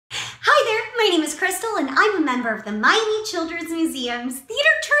name is Krystal and I'm a member of the Miami Children's Museum's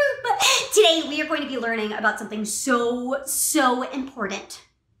Theatre Troupe. Today we are going to be learning about something so important.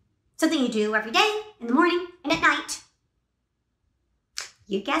 Something you do every day, in the morning and at night.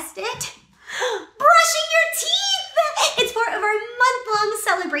 You guessed it, brushing your teeth! It's part of our month-long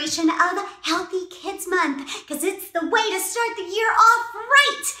celebration of Healthy Kids Month because it's the way to start the year off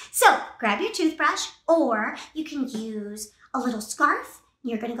right. So grab your toothbrush, or you can use a little scarf.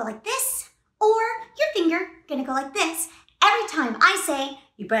 You're gonna go like this, or your finger gonna go like this. Every time I say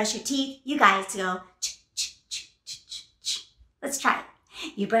you brush your teeth, you guys go ch ch ch ch ch ch. Let's try it.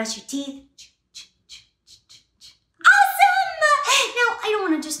 You brush your teeth. Ch ch ch ch ch ch. Awesome! Now I don't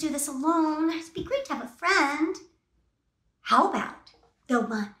want to just do this alone. It'd be great to have a friend. How about the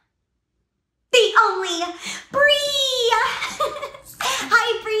one, the only Bree?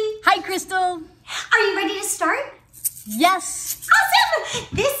 Hi, Bree. Hi, Krystal. Are you ready to start? Yes. Awesome!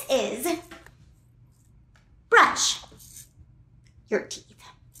 This is brush your teeth.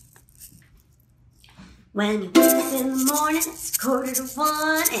 When you wake up in the morning, it's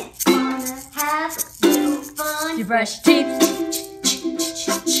 1:45 and you wanna have a little fun. You brush your teeth.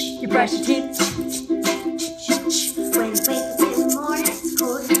 You brush your teeth. When you wake up in the morning, it's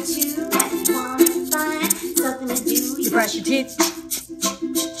 1:45 and you wanna find something to do. You brush your teeth.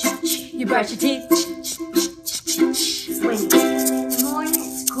 You brush your teeth. When you wake up in the morning,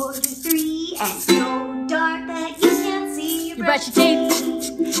 it's 2:45 and it's so dark that you can't see. You brush your teeth.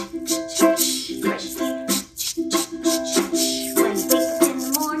 You brush your teeth. When you wake up in the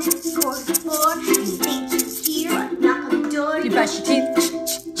morning, it's 4:45 and you think you hear a knock on the door. You brush your teeth.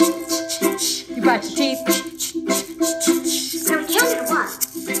 You brush your teeth. Now we counted 1,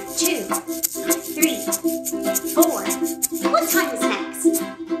 2, 3, 4. What time is next?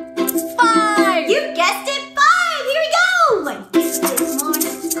 5. You guessed it, 5! Here we go! When you wake up in the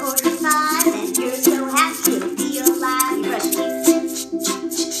morning, it's 4:45 and you're so happy to be alive.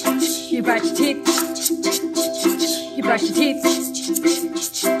 You brush your teeth. You brush your teeth.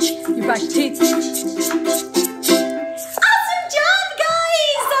 You brush your teeth. Awesome job,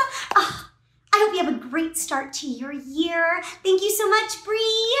 guys! I hope you have a great start to your year. Thank you so much,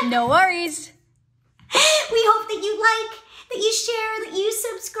 Bree. No worries. We hope that you like, that you share, that you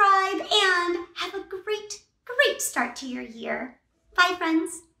subscribe, and have a great start to your year. Bye,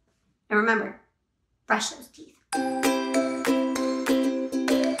 friends. And remember, brush those teeth.